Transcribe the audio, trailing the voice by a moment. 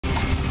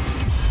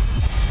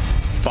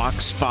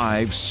Fox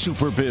 5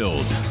 Super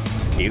Build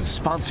is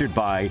sponsored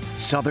by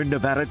Southern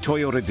Nevada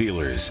Toyota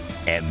dealers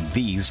and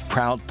these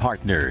proud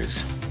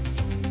partners.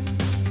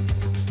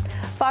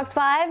 Fox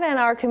 5 and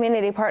our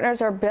community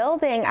partners are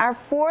building our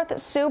 4th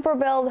Super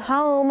Build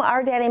home.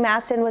 Our Danny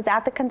Maston was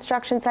at the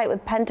construction site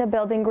with PENTA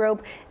Building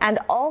Group and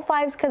All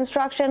 5's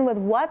Construction with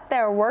what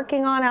they're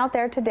working on out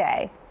there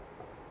today.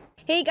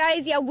 Hey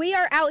guys, yeah, we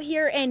are out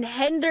here in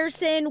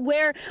Henderson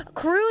where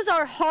crews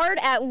are hard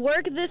at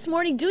work this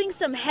morning doing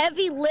some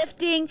heavy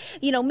lifting,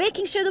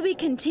 making sure that we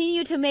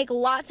continue to make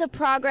lots of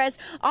progress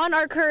on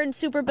our current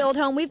Super Build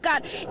home. We've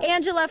got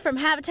Angela from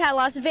Habitat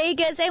Las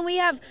Vegas and we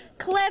have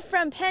Cliff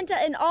from PENTA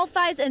and All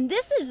 5's, and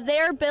this is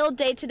their build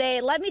day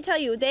today. Let me tell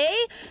you,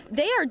 they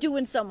are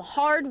doing some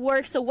hard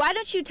work. So why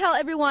don't you tell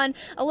everyone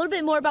a little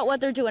bit more about what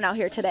they're doing out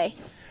here today?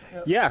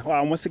 Yeah,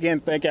 once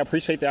again, thank you. I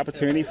appreciate the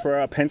opportunity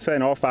for PENTA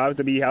and All 5's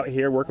to be out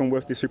here working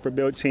with the Super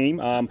Build team.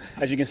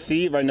 As you can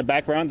see right in the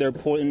background, they're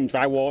putting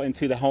drywall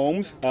into the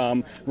homes,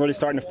 really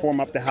starting to form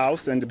up the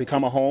house and to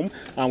become a home.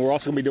 We're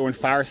also going to be doing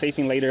fire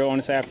safing later on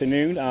this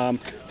afternoon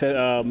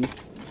to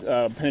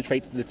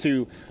penetrate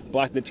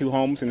block the two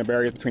homes and the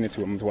barriers between the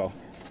two of them as well.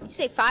 Did you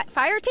say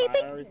fire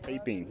taping? Fire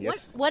taping,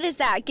 yes. What is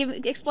that?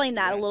 Explain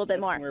that a little bit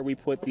more. Where we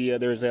put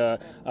there's a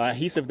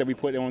adhesive that we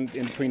put in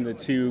between the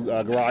two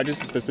garages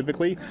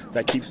specifically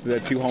that keeps the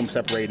two homes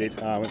separated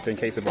in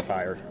case of a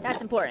fire.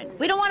 That's important.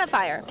 We don't want a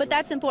fire, but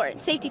that's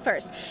important. Safety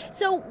first.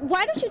 So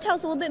why don't you tell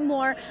us a little bit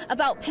more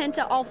about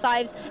PENTA, All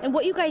 5's, and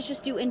what you guys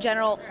just do in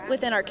general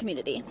within our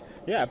community?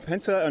 Yeah,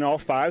 PENTA and All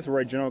 5's, we're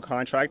a general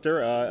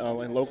contractor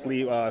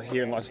locally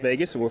here in Las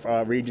Vegas with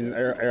region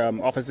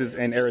offices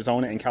in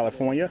Arizona and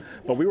California.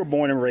 But we were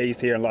born and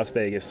raised here in Las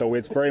Vegas, so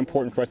it's very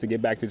important for us to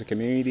get back to the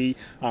community.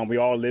 We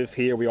all live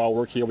here, we all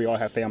work here, we all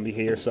have family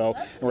here, so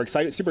we're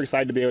super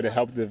excited to be able to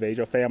help the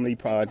Vejo family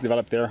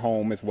develop their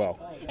home as well.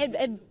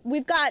 And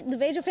we've got the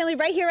Vejo family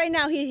right here, right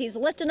now. He's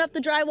lifting up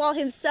the drywall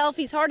himself.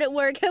 He's hard at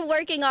work,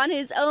 working on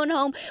his own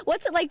home.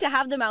 What's it like to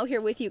have them out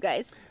here with you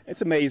guys?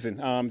 It's amazing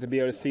to be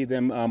able to see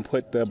them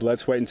put the blood,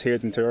 sweat, and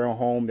tears into their own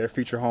home, their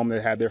future home,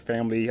 to have their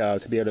family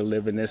to be able to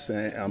live in this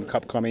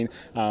upcoming,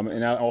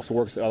 and that also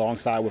works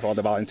alongside with all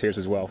the volunteers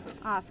as well.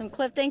 Awesome.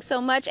 Cliff, thanks so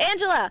much.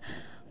 Angela,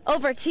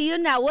 over to you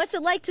now. What's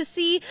it like to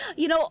see,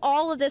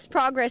 all of this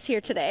progress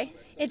here today?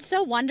 It's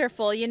so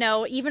wonderful,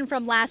 even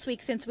from last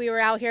week since we were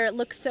out here, it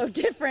looks so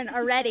different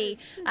already.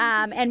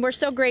 And we're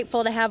so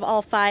grateful to have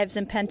All 5's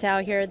and PENTA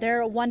out here.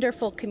 They're a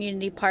wonderful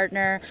community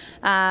partner,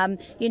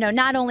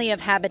 not only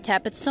of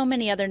Habitat, but so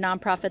many other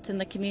nonprofits in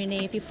the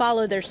community. If you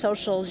follow their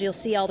socials, you'll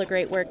see all the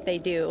great work they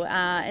do.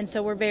 And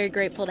so we're very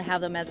grateful to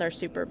have them as our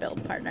Super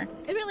Build partner.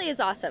 It really is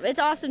awesome. It's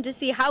awesome to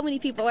see how many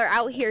people are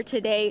out here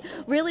today,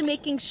 really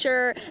making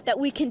sure that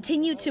we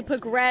continue to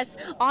progress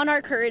on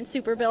our current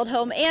Super Build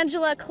home.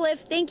 Angela,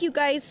 Cliff, thank you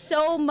guys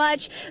so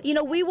much.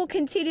 We will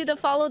continue to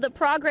follow the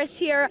progress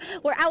here.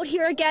 We're out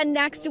here again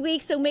next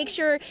week, so make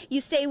sure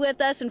you stay with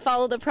us and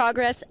follow the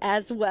progress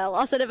as well.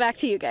 I'll send it back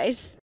to you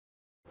guys.